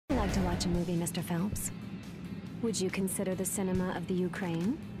like to watch a movie, Mr. Phelps? Would you consider the cinema of the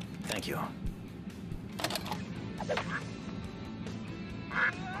Ukraine? Thank you.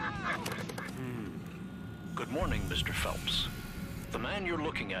 Good morning, Mr. Phelps. The man you're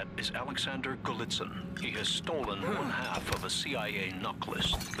looking at is Alexander Golitsyn. He has stolen one half of a CIA knock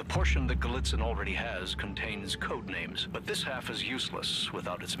list. The portion that Golitsyn already has contains code names, but this half is useless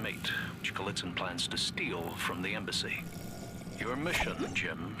without its mate, which Golitsyn plans to steal from the embassy. Your mission,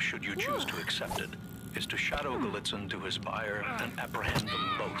 Jim, should you choose to accept it, is to shadow Golitsyn to his buyer and apprehend them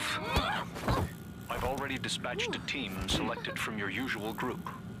both. I've already dispatched a team selected from your usual group.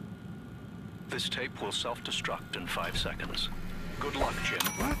 This tape will self-destruct in 5 seconds. Good luck,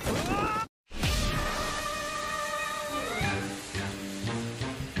 Jim.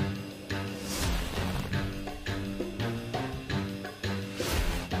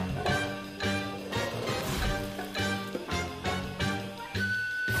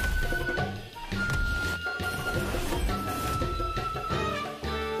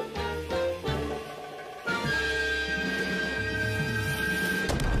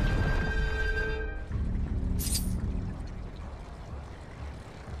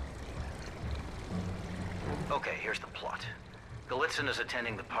 Okay, here's the plot. Golitsyn is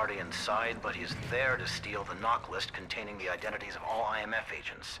attending the party inside, but he's there to steal the knock list containing the identities of all IMF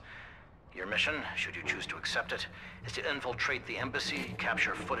agents. Your mission, should you choose to accept it, is to infiltrate the embassy,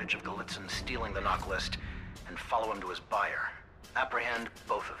 capture footage of Golitsyn stealing the knock list, and follow him to his buyer. Apprehend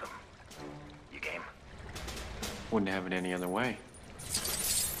both of them. You game? Wouldn't have it any other way.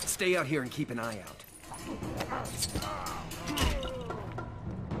 Stay out here and keep an eye out.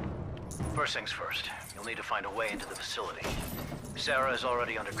 First things first, you'll need to find a way into the facility. Sarah is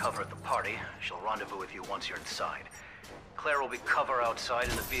already undercover at the party. She'll rendezvous with you once you're inside. Claire will be cover outside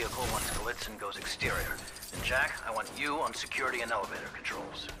in the vehicle once Golitsyn goes exterior. And Jack, I want you on security and elevator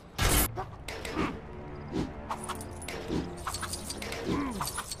controls.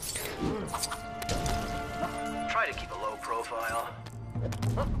 Try to keep a low profile.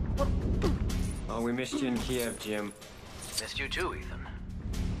 Oh, we missed you in Kiev, Jim. Missed you too, Ethan.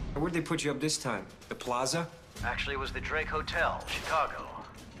 Where'd they put you up this time? The Plaza? Actually, it was the Drake Hotel, Chicago.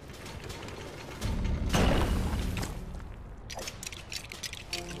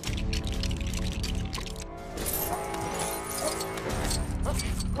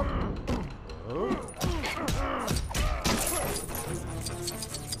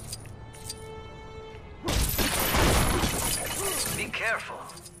 Be careful.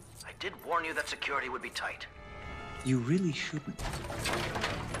 I did warn you that security would be tight. You really shouldn't.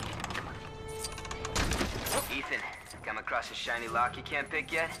 Ethan, come across a shiny lock you can't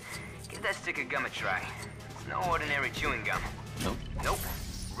pick yet? Give that stick of gum a try. It's no ordinary chewing gum. Nope. Nope.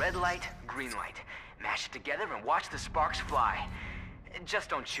 Red light, green light. Mash it together and watch the sparks fly. Just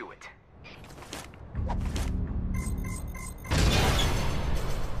don't chew it.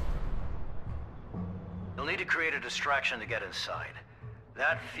 You'll need to create a distraction to get inside.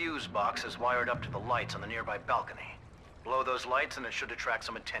 That fuse box is wired up to the lights on the nearby balcony. Blow those lights and it should attract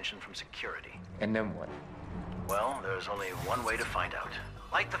some attention from security. And then what? Well, there's only one way to find out.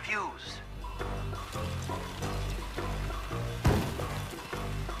 Light the fuse.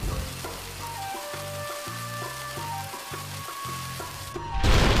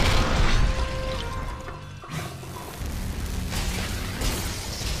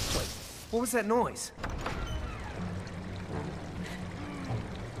 What was that noise?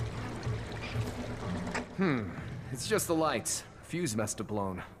 It's just the lights. Fuse must have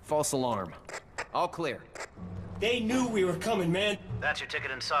blown. False alarm. All clear. They knew we were coming, man. That's your ticket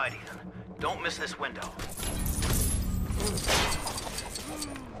inside, Ethan. Don't miss this window.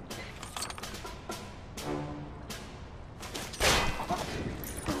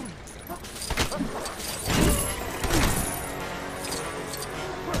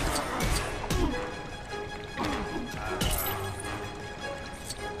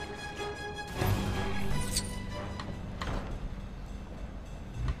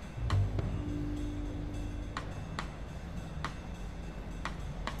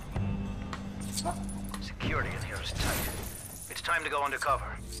 Security in here is tight. It's time to go undercover.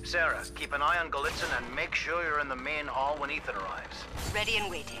 Sarah, keep an eye on Golitsyn and make sure you're in the main hall when Ethan arrives. Ready and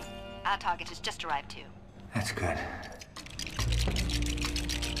waiting. Our target has just arrived too. That's good.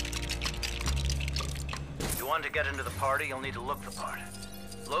 If you want to get into the party, you'll need to look the part.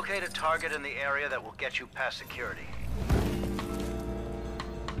 Locate a target in the area that will get you past security.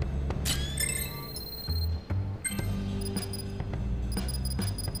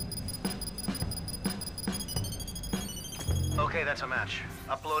 Okay, that's a match.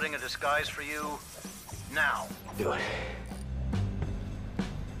 Uploading a disguise for you now. Do it.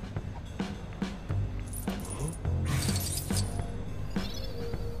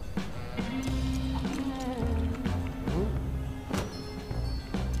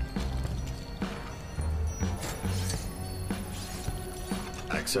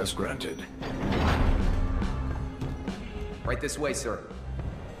 Access granted. Right this way, sir.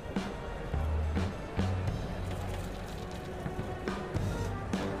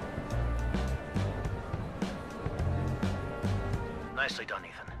 Nicely done,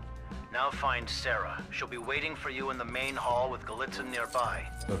 Ethan. Now find Sarah. She'll be waiting for you in the main hall with Golitsyn nearby.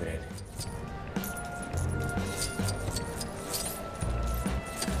 Okay.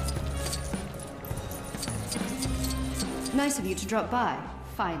 Nice of you to drop by,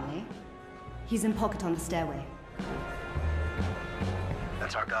 finally. He's in pocket on the stairway.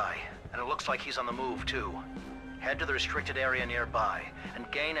 That's our guy. And it looks like he's on the move, too. Head to the restricted area nearby and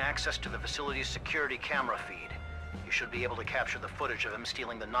gain access to the facility's security camera feed. You should be able to capture the footage of him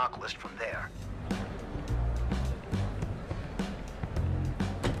stealing the knock list from there.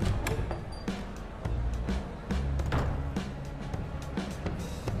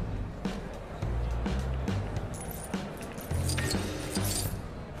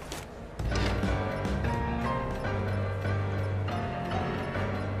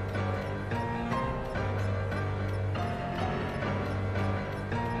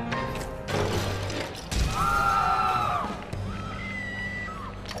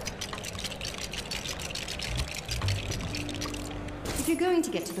 If you're going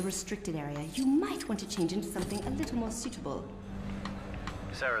to get to the restricted area, you might want to change into something a little more suitable.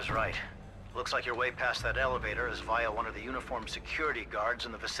 Sarah's right. Looks like your way past that elevator is via one of the uniformed security guards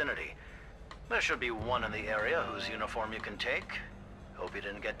in the vicinity. There should be one in the area whose uniform you can take. Hope you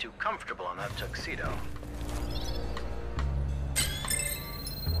didn't get too comfortable in that tuxedo.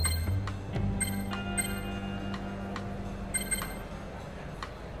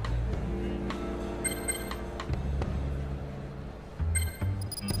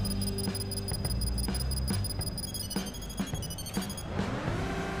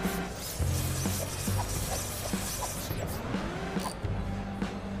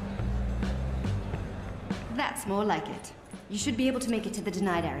 That's more like it. You should be able to make it to the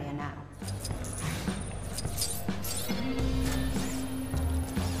denied area now.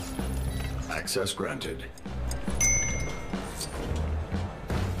 Access granted.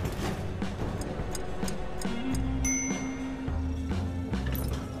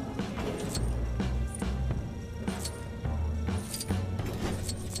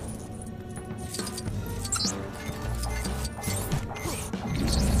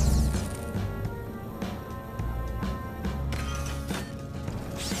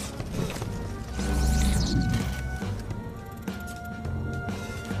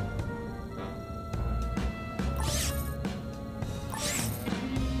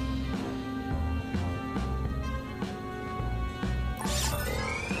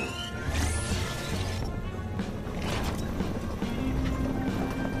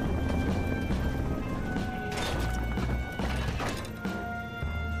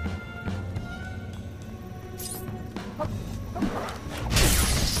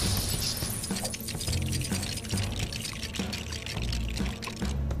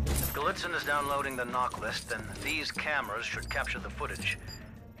 Golitsyn is downloading the knock list, then these cameras should capture the footage.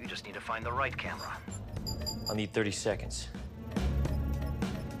 You just need to find the right camera. I'll need 30 seconds.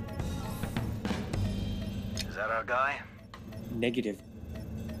 Is that our guy? Negative.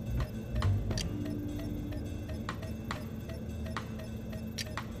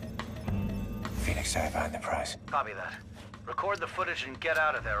 Phoenix, I found the prize. Copy that. Record the footage and get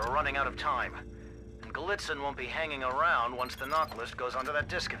out of there. We're running out of time. And Golitsyn won't be hanging around once the knock list goes onto that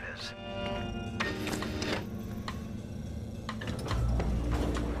disk of his.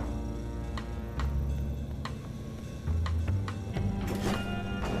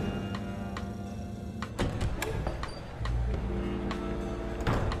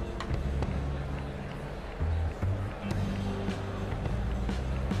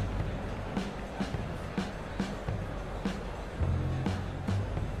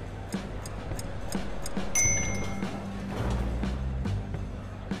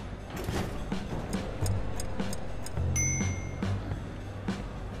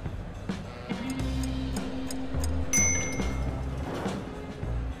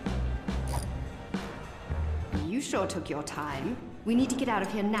 You sure took your time. We need to get out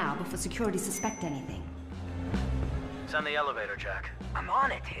of here now before security suspect anything. Send the elevator, Jack. I'm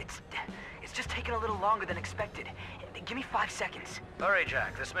on it. It's just taking a little longer than expected. Give me 5 seconds. Hurry,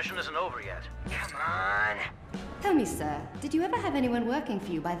 Jack. This mission isn't over yet. Come on. Tell me, sir, did you ever have anyone working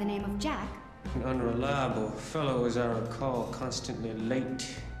for you by the name of Jack? An unreliable fellow, as I recall, constantly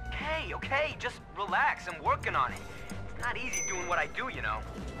late. Okay, just relax. I'm working on it. It's not easy doing what I do, you know.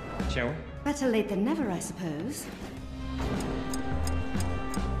 Shall we? Better late than never, I suppose.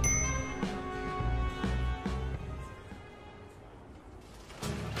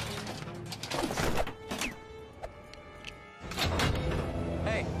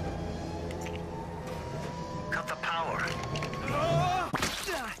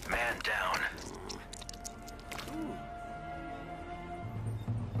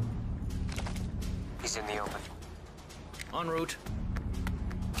 He's in the open. En route.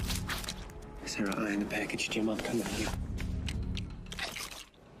 Sarah, eyeing the package, Jim. I'm coming here.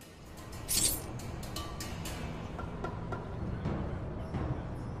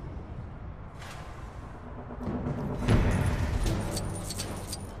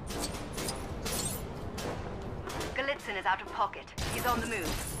 Galitzin is out of pocket. He's on the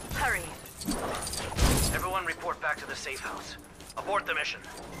move. Hurry. Everyone report back to the safe house. Abort the mission.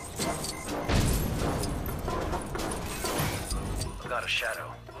 I've got a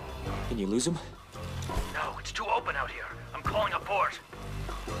shadow. Can you lose him? No, it's too open out here. I'm calling a port.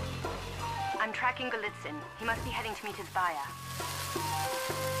 I'm tracking Galitzin. He must be heading to meet his buyer.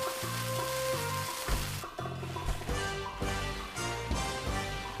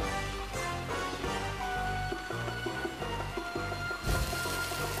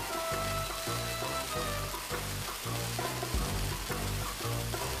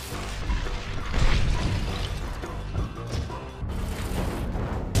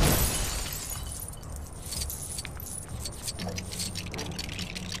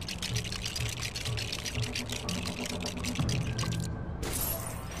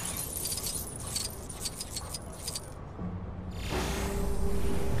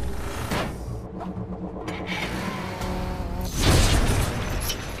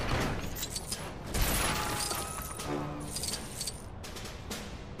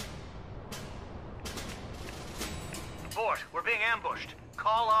 We're being ambushed.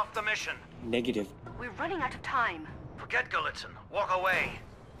 Call off the mission. Negative. We're running out of time. Forget Galitzin. Walk away.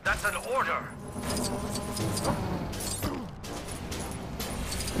 That's an order.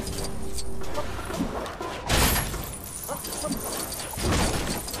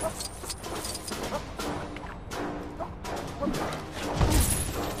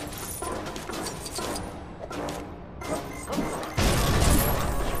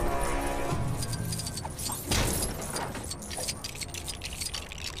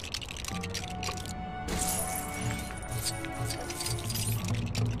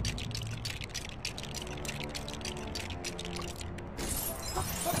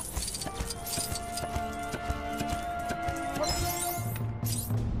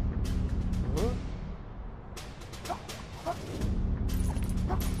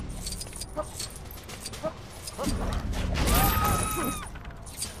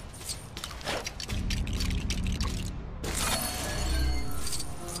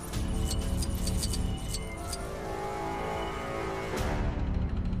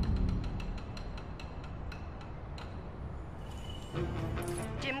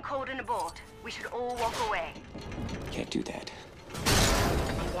 Jim called an abort. We should all walk away. Can't do that.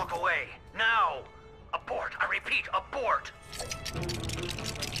 Walk away. Now! Abort! I repeat, abort!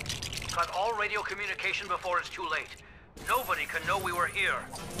 Cut all radio communication before it's too late. Nobody can know we were here.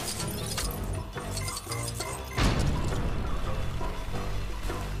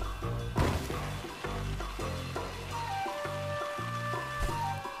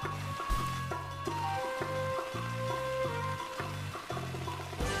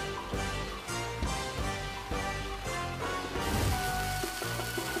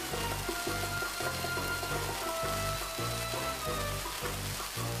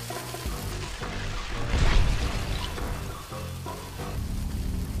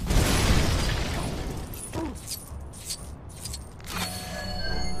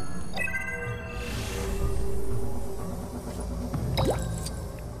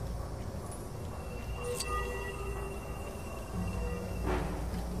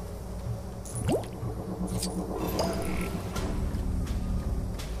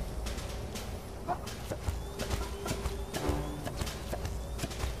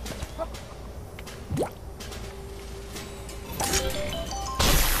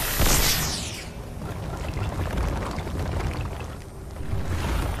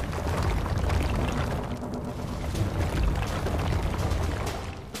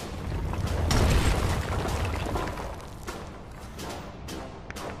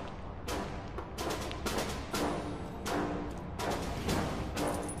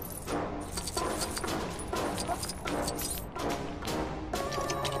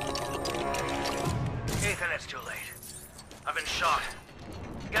 Too late. I've been shot.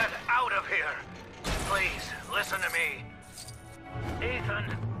 Get out of here. Please, listen to me.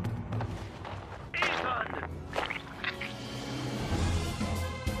 Ethan. Ethan!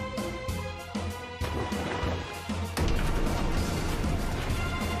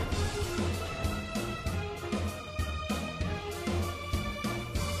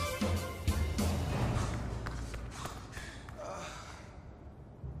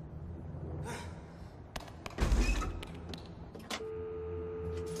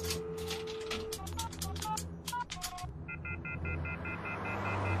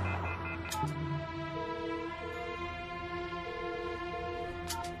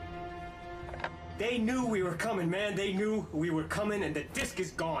 They knew we were coming, man. They knew we were coming, and the disc is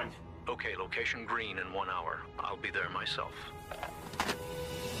gone. Okay, location green in 1 hour. I'll be there myself.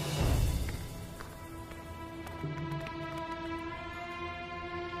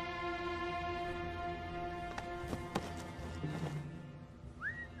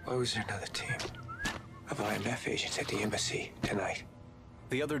 Why was there another team of IMF agents at the embassy tonight?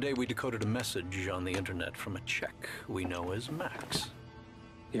 The other day we decoded a message on the internet from a Czech we know as Max.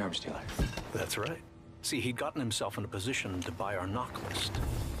 The arms dealer. That's right. See, he'd gotten himself in a position to buy our knock list.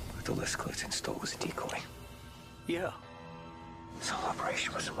 But the list Glitson stole was a decoy. Yeah. This whole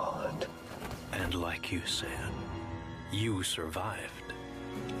operation was a mullet. And like you said, you survived.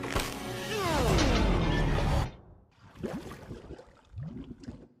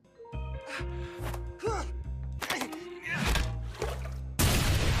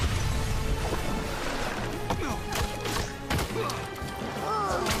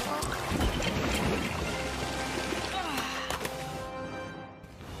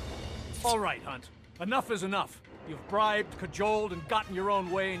 All right, Hunt. Enough is enough. You've bribed, cajoled, and gotten your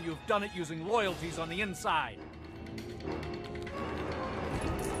own way, and you've done it using loyalties on the inside.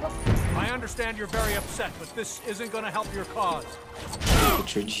 I understand you're very upset, but this isn't going to help your cause.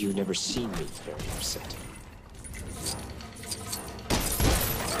 Pictured you never seen me very upset.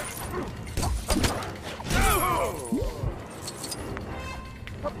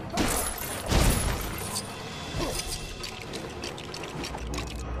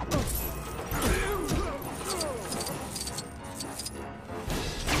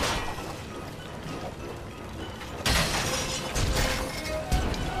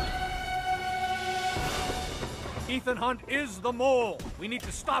 Ethan Hunt is the mole. We need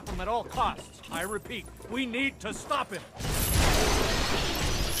to stop him at all costs. I repeat, we need to stop him.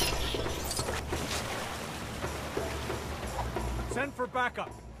 Send for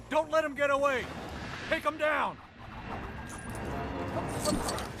backup. Don't let him get away. Take him down.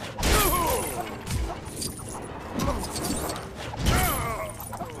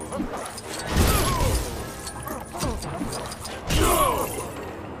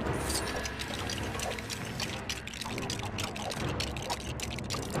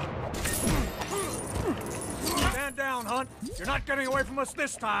 Stand down, Hunt. You're not getting away from us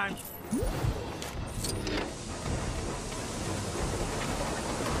this time.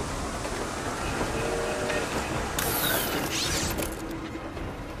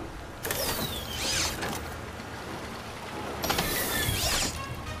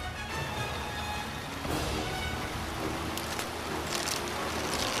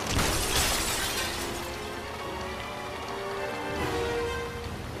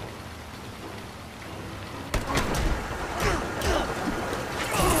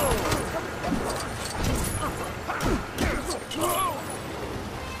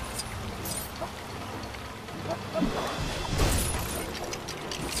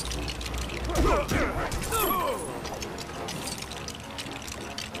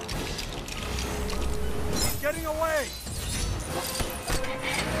 Getting away!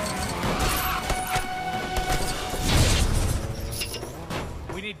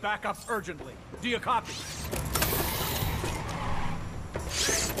 We need backup urgently. Do you copy?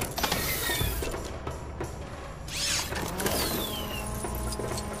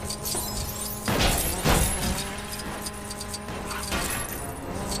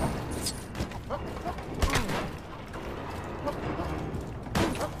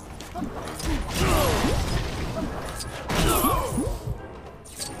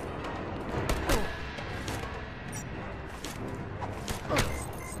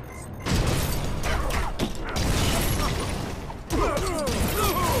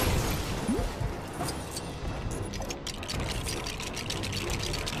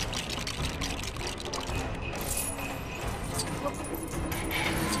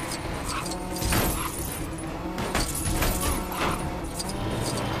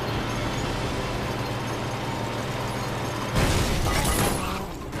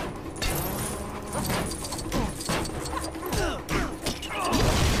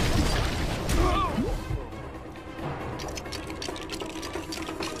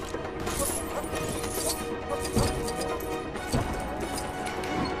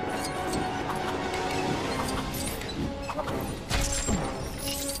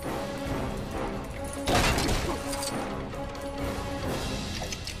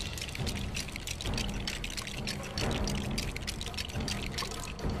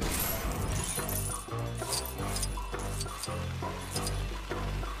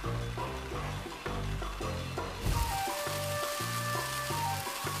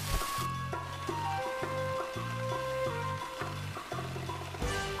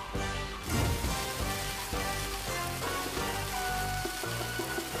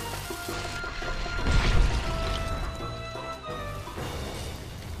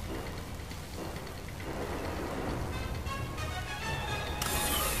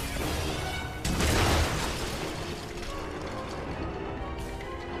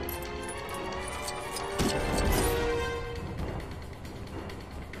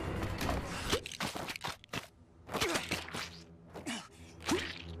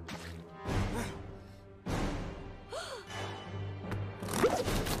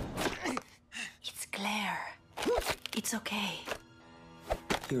 It's okay.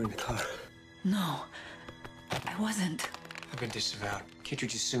 You were in the car. No, I wasn't. I've been disavowed.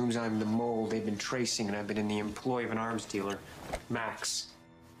 Kittredge assumes I'm the mole they've been tracing, and I've been in the employ of an arms dealer, Max.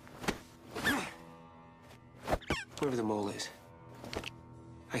 Whoever the mole is,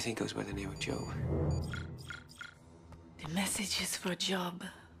 I think goes by the name of Job. The message is for Job.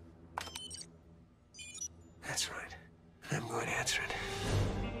 That's right. I'm going to answer it.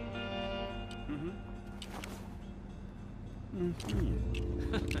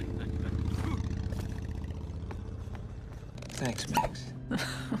 Thanks, Max.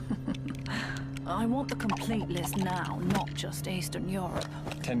 I want the complete list now, not just Eastern Europe.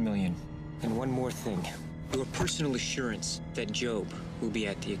 10 million. And one more thing. Your personal assurance that Job will be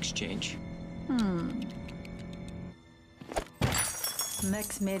at the exchange.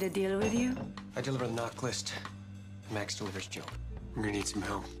 Max made a deal with you? I deliver the knock list. Max delivers Job. We're gonna need some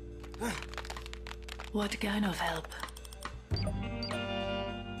help. What kind of help?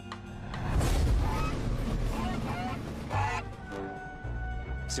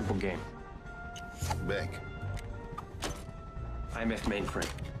 Simple game. Back. IMF mainframe.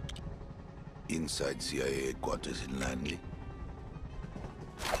 Inside CIA headquarters in Langley.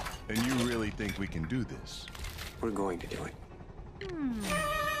 And you really think we can do this? We're going to do it.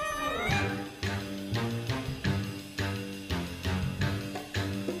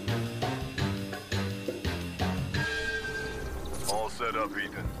 All set up,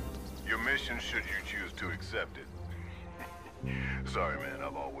 Ethan. Your mission, should you choose to accept it. Sorry, man,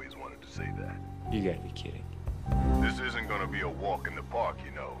 I've always wanted to say that. You gotta be kidding. This isn't gonna be a walk in the park,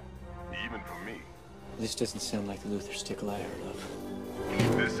 you know. Even for me. This doesn't sound like the Luther Stickle I heard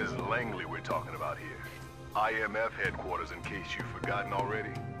of. This is Langley we're talking about here. IMF headquarters, in case you've forgotten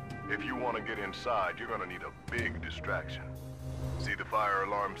already. If you want to get inside, you're gonna need a big distraction. See the fire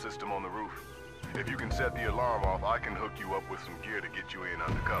alarm system on the roof? If you can set the alarm off, I can hook you up with some gear to get you in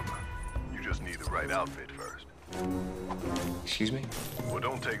undercover. You just need the right outfit first. Excuse me? Well,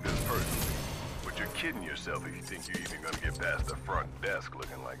 don't take this personally, but you're kidding yourself if you think you're even gonna get past the front desk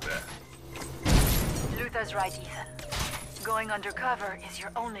looking like that. Luther's right, Ethan. Going undercover is your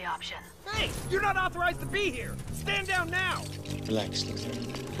only option. Hey, you're not authorized to be here. Stand down now. Relax, Luther.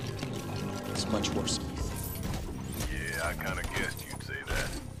 It's much worse than you think. Yeah, I kinda guessed you'd say that.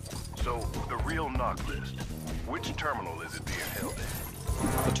 So, the real knock list. Which terminal is it being held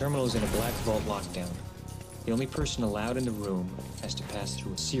in? The terminal is in a black vault lockdown. The only person allowed in the room has to pass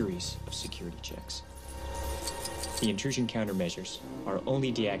through a series of security checks. The intrusion countermeasures are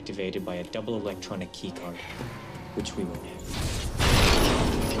only deactivated by a double electronic keycard, which we won't have.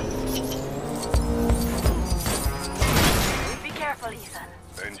 Be careful, Ethan.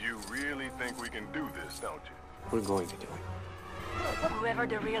 And you really think we can do this, don't you? We're going to do it. Whoever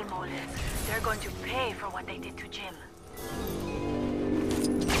the real mole is, they're going to pay for what they did to Jim.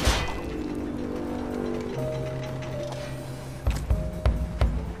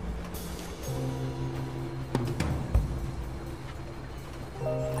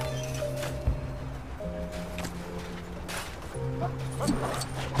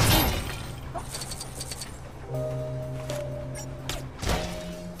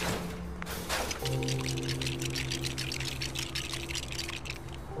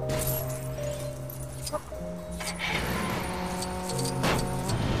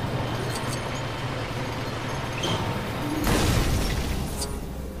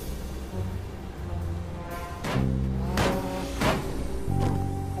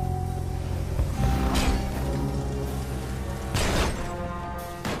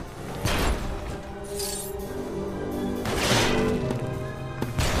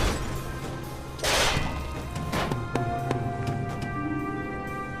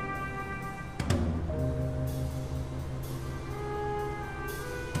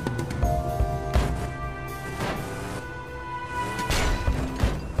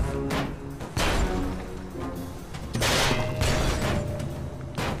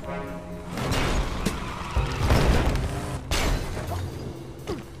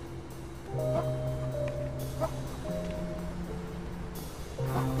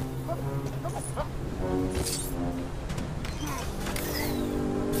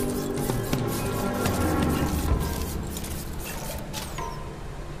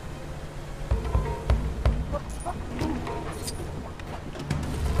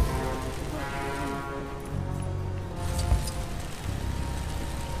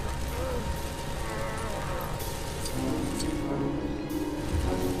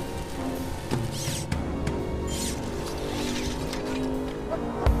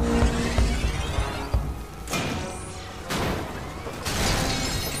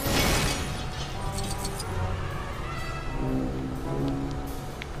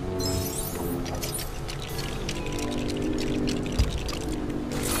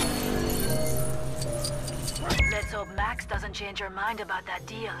 can change your mind about that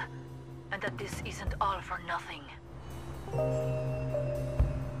deal, and that this isn't all for nothing.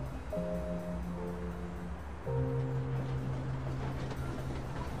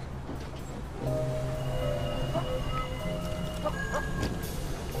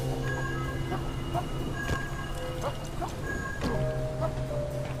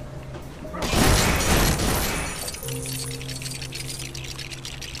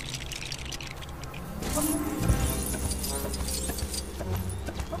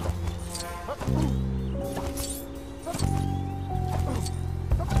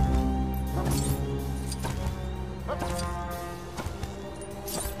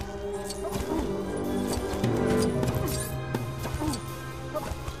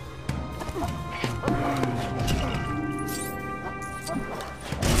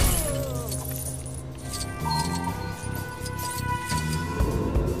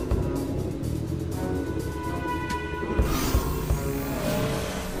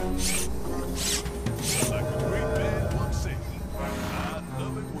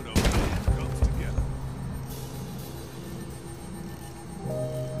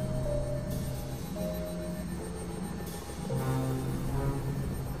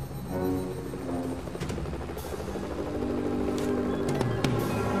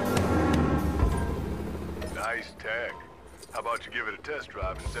 Nice tag. How about you give it a test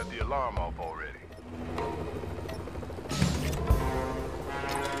drive and set the alarm off already?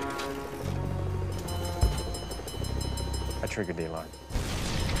 I triggered the alarm.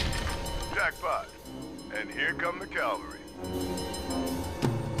 Jackpot. And here come the cavalry.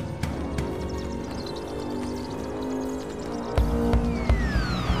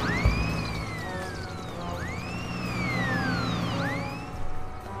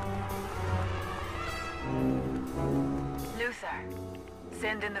 Luther,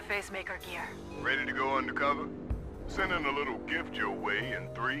 send in the facemaker gear. Ready to go undercover? Sending a little gift your way in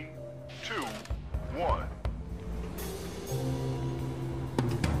 3, 2, 1.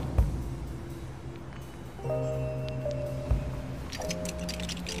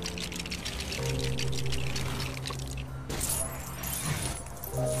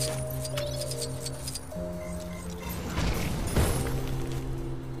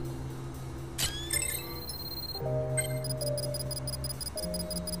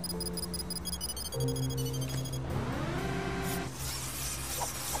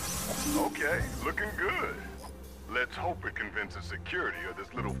 Okay, looking good. Let's hope it convinces security or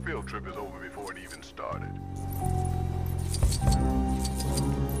this little field trip is over before it even started.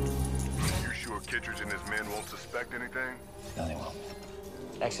 You sure Kittredge and his men won't suspect anything? No, they won't.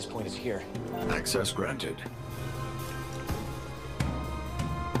 Access point is here. Access granted.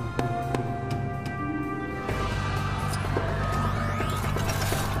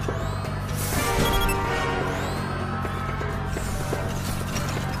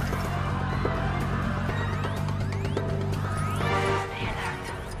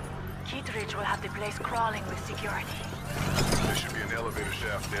 Crawling with security. There should be an elevator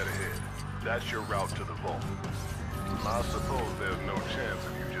shaft dead ahead. That's your route to the vault. I suppose there's no chance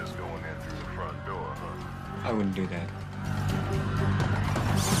of you just going in through the front door, huh? I wouldn't do that.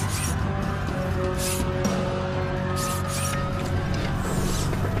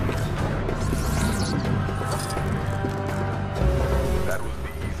 That was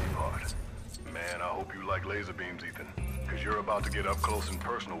the easy part. Man, I hope you like laser beams, Ethan. Because you're about to get up close and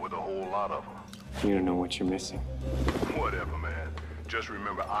personal with a whole lot of them. You don't know what you're missing. Whatever, man. Just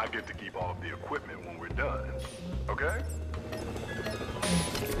remember, I get to keep all of the equipment when we're done. Okay?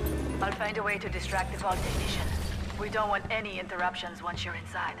 I'll find a way to distract the vault technician. We don't want any interruptions once you're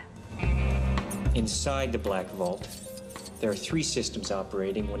inside. Inside the Black Vault, there are 3 systems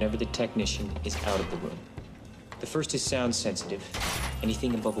operating whenever the technician is out of the room. The first is sound sensitive.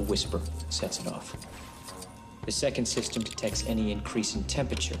 Anything above a whisper sets it off. The second system detects any increase in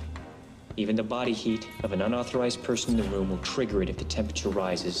temperature. Even the body heat of an unauthorized person in the room will trigger it if the temperature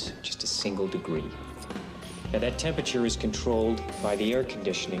rises just a single degree. Now that temperature is controlled by the air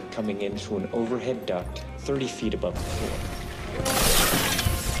conditioning coming in through an overhead duct 30 feet above the floor.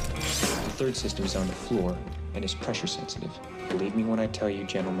 The third system is on the floor and is pressure sensitive. Believe me when I tell you,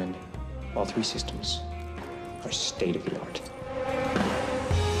 gentlemen, all 3 systems are state of the art.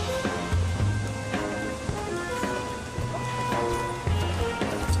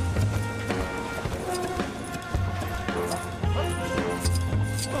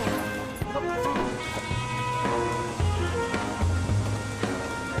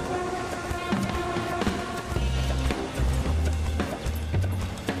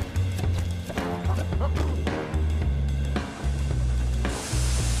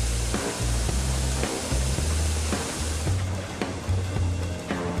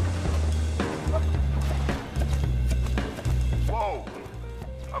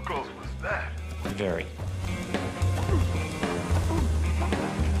 Very.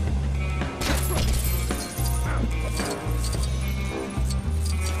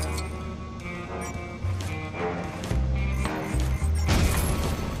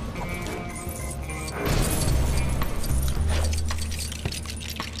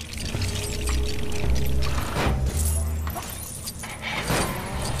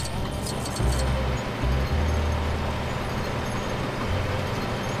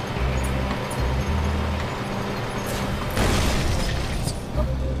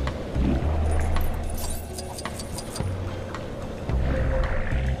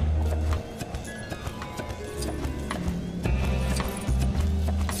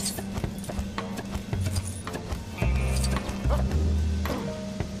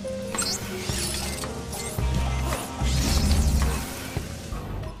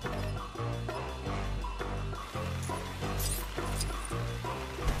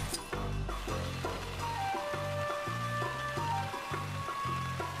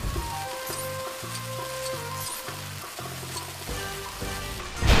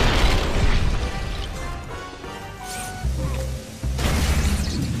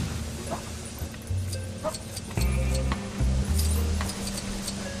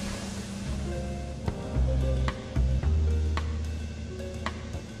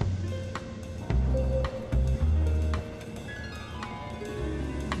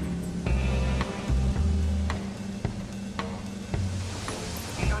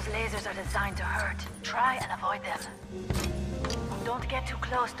 Designed to hurt. Try and avoid them. Don't get too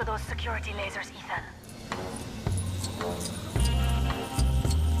close to those security lasers, Ethan.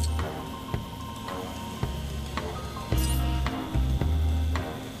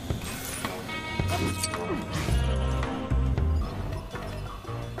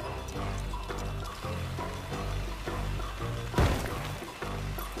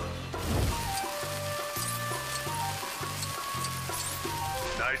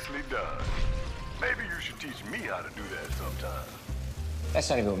 Nicely done. Maybe you should teach me how to do that sometime. That's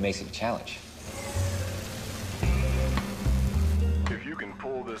not even what makes it a challenge. If you can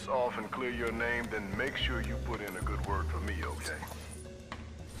pull this off and clear your name, then make sure you put in a good word for me, okay?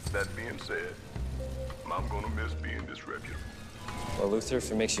 That being said, I'm gonna miss being disreputable. Well, Luther,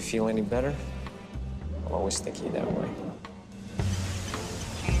 if it makes you feel any better, I'll always think of you that way.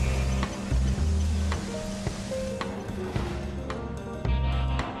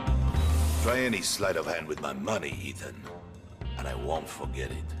 Try any sleight of hand with my money, Ethan, and I won't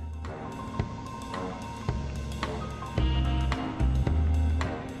forget it.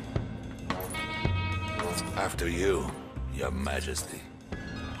 After you, Your Majesty.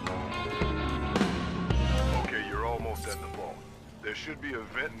 Okay, you're almost at the vault. There should be a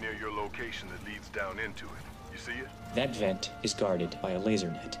vent near your location that leads down into it. You see it? That vent is guarded by a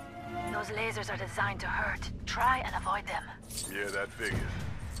laser net. Those lasers are designed to hurt. Try and avoid them. Yeah, that figures.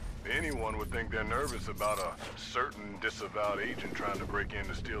 Anyone would think they're nervous about a certain disavowed agent trying to break in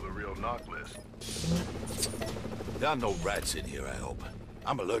to steal the real knock list. There are no rats in here, I hope.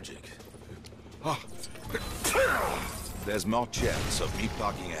 I'm allergic. There's more chance of me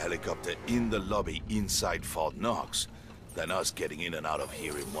parking a helicopter in the lobby inside Fort Knox than us getting in and out of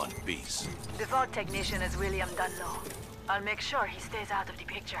here in one piece. The vault technician is William Dunlow. I'll make sure he stays out of the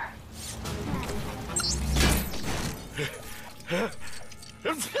picture.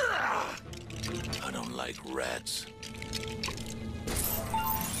 I don't like rats.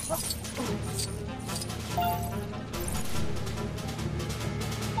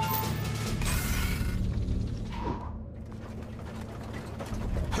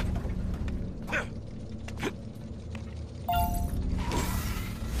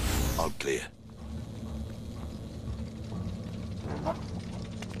 All clear.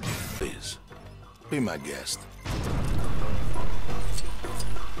 Please, be my guest.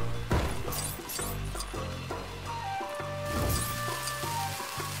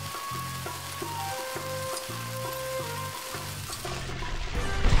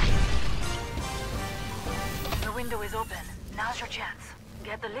 The window is open. Now's your chance.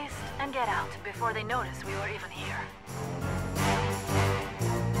 Get the list and get out before they notice we were even here.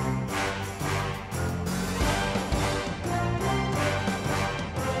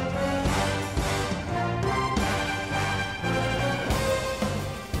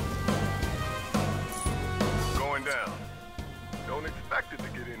 Going down. Don't expect it to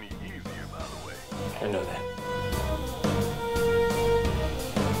get any easier, by the way. I know that.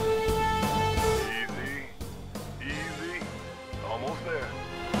 Easy. Almost there.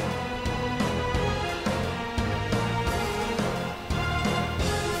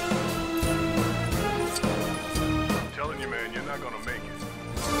 I'm telling you, man, you're not gonna make it.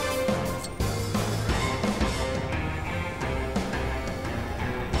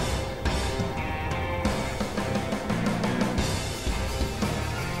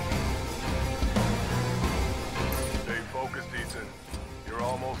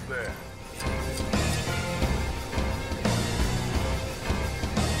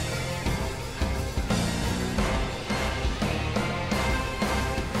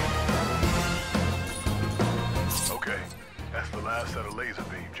 last set of laser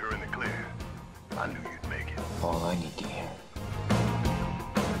beams, you're in the clear. I knew you'd make it. All I need to hear.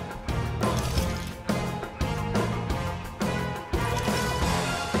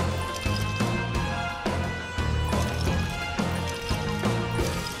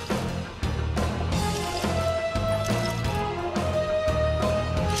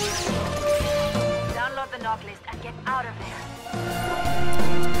 Download the knock list and get out of there.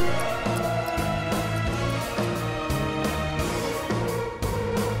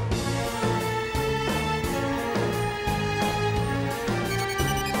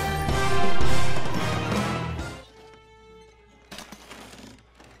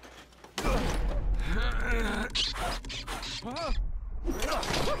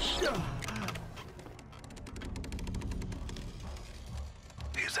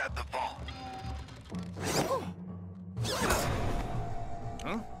 He's at the vault.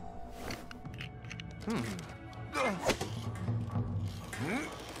 Huh?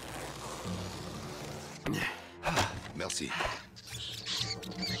 Merci.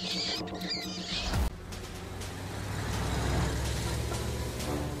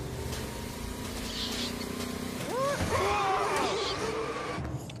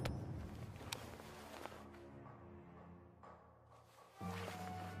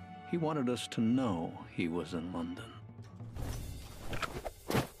 He wanted us to know he was in London.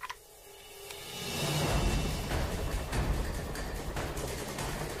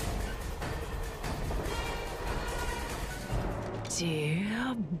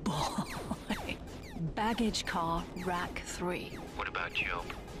 Dear boy. Baggage car, rack 3. What about Joe?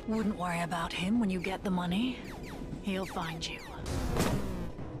 Wouldn't worry about him when you get the money. He'll find you.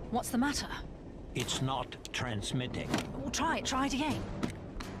 What's the matter? It's not transmitting. Well, try it again.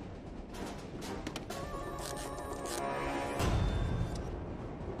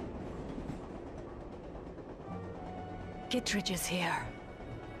 Kittredge is here.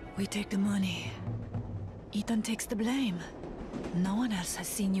 We take the money. Ethan takes the blame. No one else has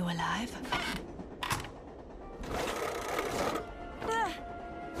seen you alive.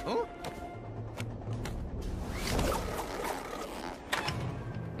 Oh?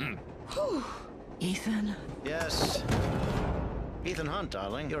 Ethan? Yes. Ethan Hunt,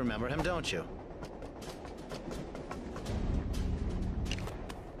 darling. You remember him, don't you?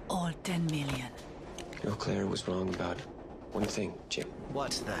 All 10 million. No, Claire was wrong about one thing, Jim.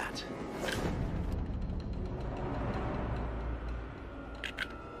 What's that?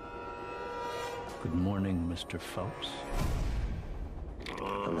 Good morning, Mr. Phelps.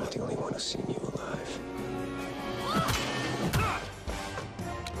 I'm not the only one who's seen you alive.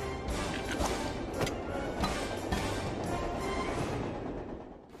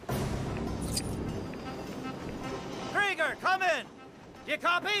 Krieger, come in! You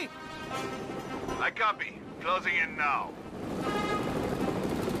copy? I copy. Closing in now.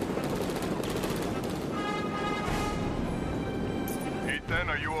 Ethan,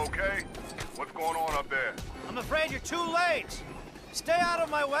 are you okay? What's going on up there? I'm afraid you're too late. Stay out of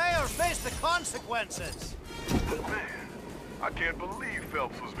my way or face the consequences. Man, I can't believe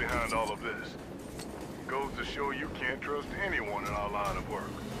Phelps was behind all of this. Goes to show you can't trust anyone in our line of work.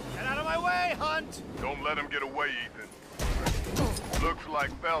 Get out of my way, Hunt! Don't let him get away, Ethan. Looks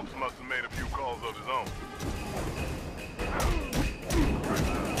like Phelps must have made a few calls of his own.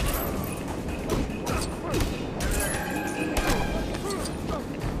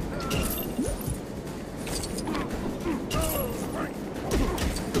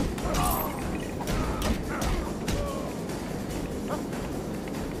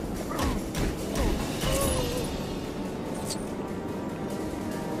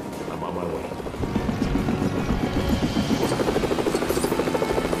 I'm on my way.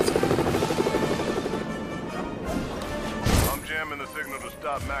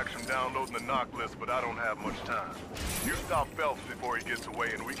 Stop Max from downloading the knock list, but I don't have much time. You stop Phelps before he gets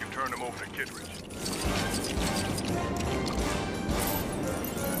away, and we can turn him over to Kittredge.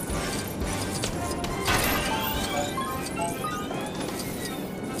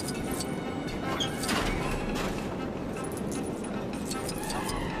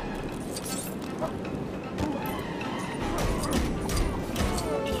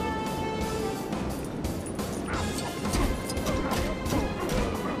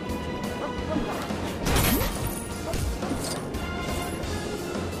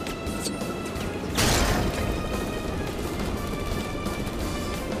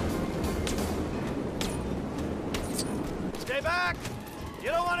 Back! You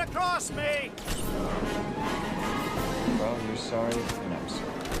don't want to cross me! Well, you're sorry, and I'm sorry.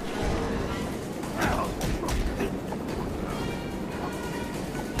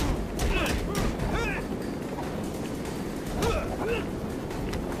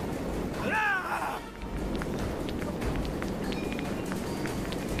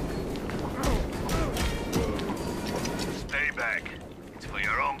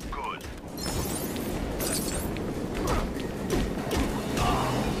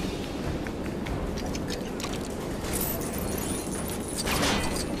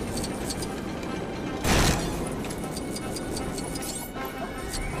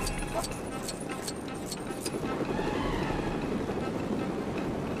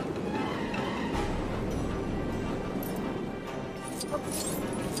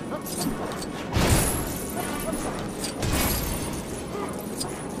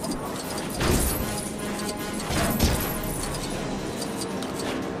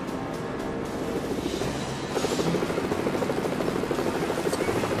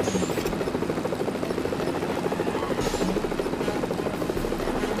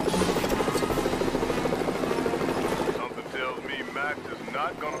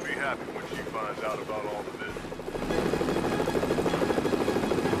 happy when she finds out about all of this.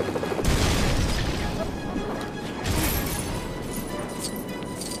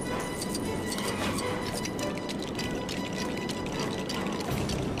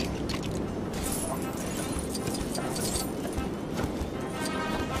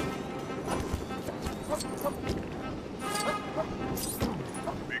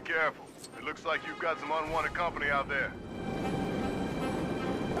 Be careful. It looks like you've got some unwanted company out there.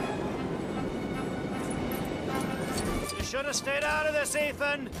 You should have stayed out of this,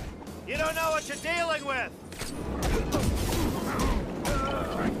 Ethan. You don't know what you're dealing with.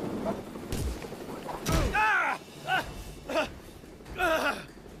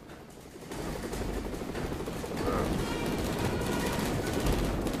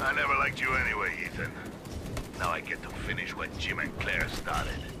 I never liked you anyway, Ethan. Now I get to finish what Jim and Claire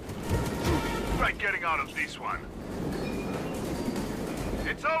started. Try getting out of this one.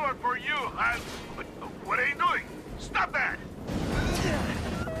 It's over for you, Hans. What are you doing? Stop that!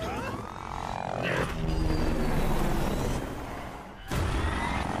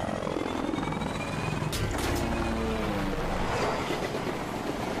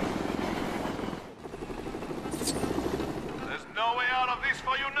 There's no way out of this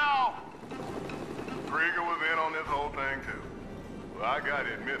for you now. Krieger was in on this whole thing, too. Well, I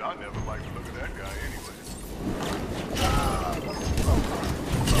gotta admit, I never liked to look at that guy anyway.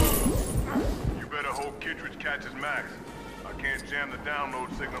 You better hope Kittredge catches Max. I can't jam the download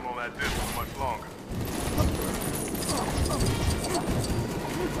signal on that distance much longer.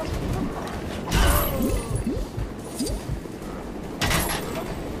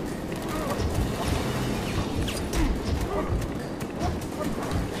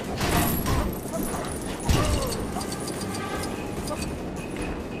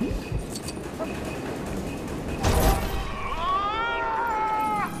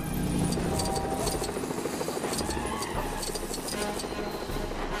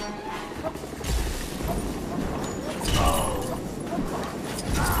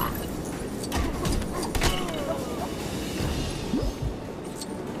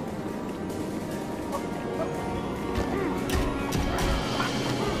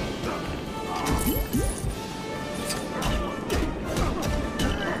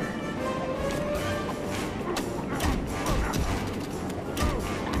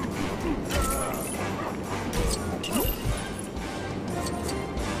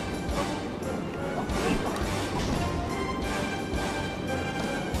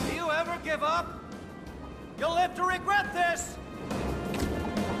 Give up? You'll live to regret this!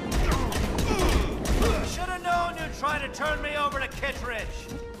 Should have known you'd try to turn me over to Kittredge.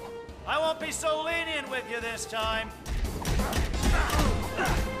 I won't be so lenient with you this time.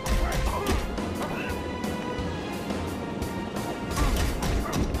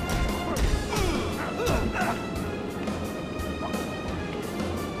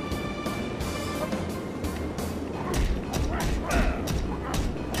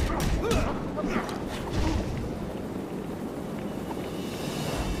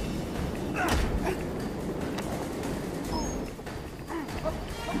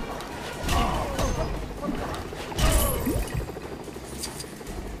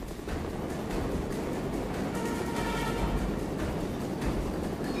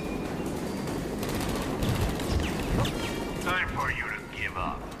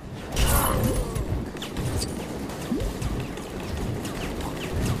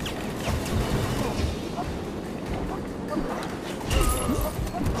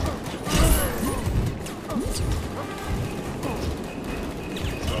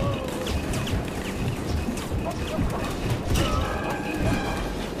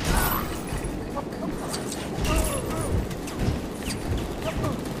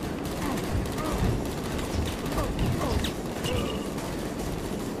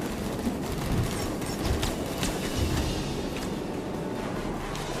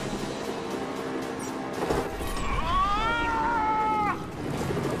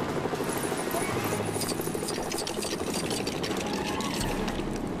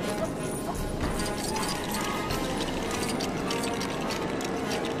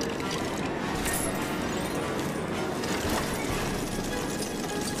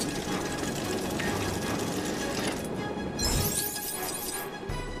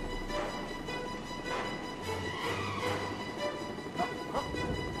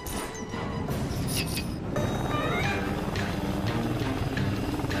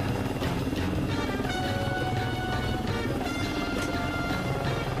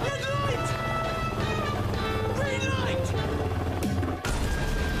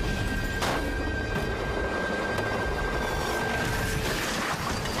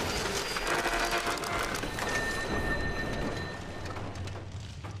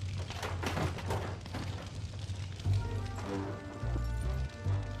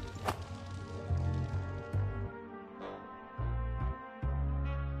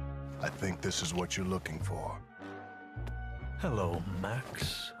 think this is what you're looking for? Hello,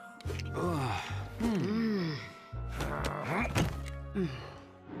 Max.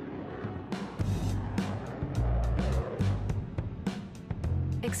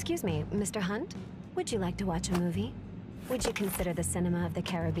 Excuse me, Mr. Hunt? Would you like to watch a movie? Would you consider the cinema of the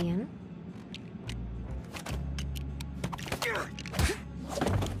Caribbean?